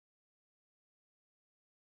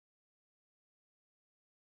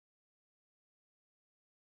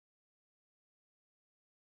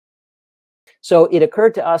So it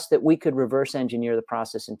occurred to us that we could reverse engineer the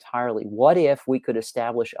process entirely. What if we could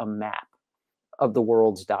establish a map of the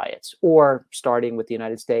world's diets, or starting with the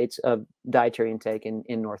United States, of dietary intake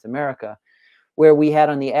in North America, where we had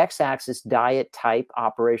on the x-axis diet type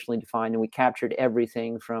operationally defined, and we captured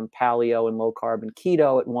everything from paleo and low carb and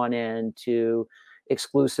keto at one end to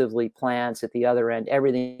exclusively plants at the other end,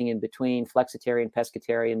 everything in between, flexitarian,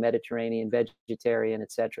 pescatarian, Mediterranean, vegetarian,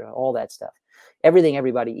 etc., all that stuff, everything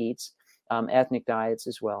everybody eats, ethnic diets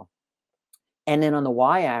as well. And then on the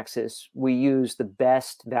y-axis, we use the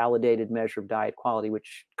best validated measure of diet quality,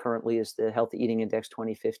 which currently is the Healthy Eating Index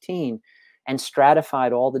 2015, and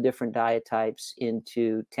stratified all the different diet types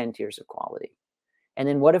into 10 tiers of quality. And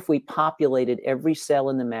then what if we populated every cell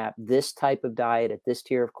in the map, this type of diet at this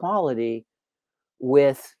tier of quality,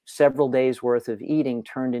 with several days worth of eating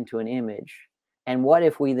turned into an image? And what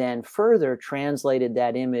if we then further translated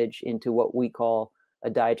that image into what we call a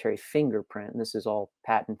dietary fingerprint? And this is all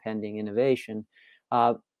patent pending innovation,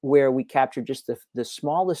 where we capture just the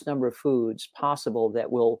smallest number of foods possible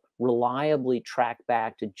that will reliably track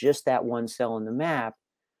back to just that one cell in the map,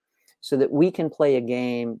 so that we can play a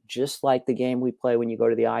game just like the game we play when you go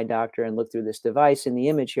to the eye doctor and look through this device. In the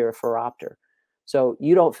image here, a phoropter. So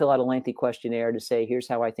you don't fill out a lengthy questionnaire to say, here's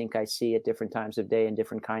how I think I see at different times of day and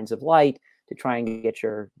different kinds of light, to try and get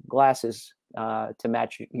your glasses to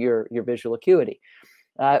match your visual acuity.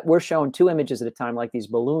 We're shown 2 images at a time, like these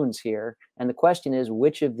balloons here. And the question is,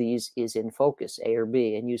 which of these is in focus, A or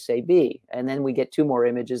B? And you say B. And then we get 2 more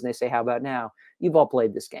images and they say, how about now? You've all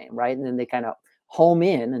played this game, right? And then they kind of home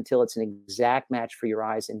in until it's an exact match for your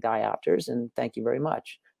eyes in diopters. And thank you very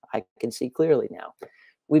much. I can see clearly now.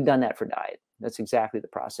 We've done that for diet. That's exactly the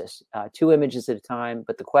process. 2 images at a time,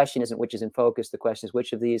 but the question isn't which is in focus. The question is,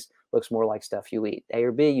 which of these looks more like stuff you eat? A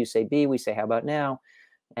or B? You say B, we say, how about now?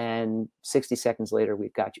 And 60 seconds later,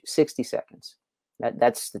 we've got you. 60 seconds.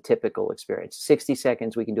 That's the typical experience. 60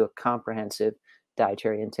 seconds, we can do a comprehensive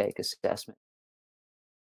dietary intake assessment.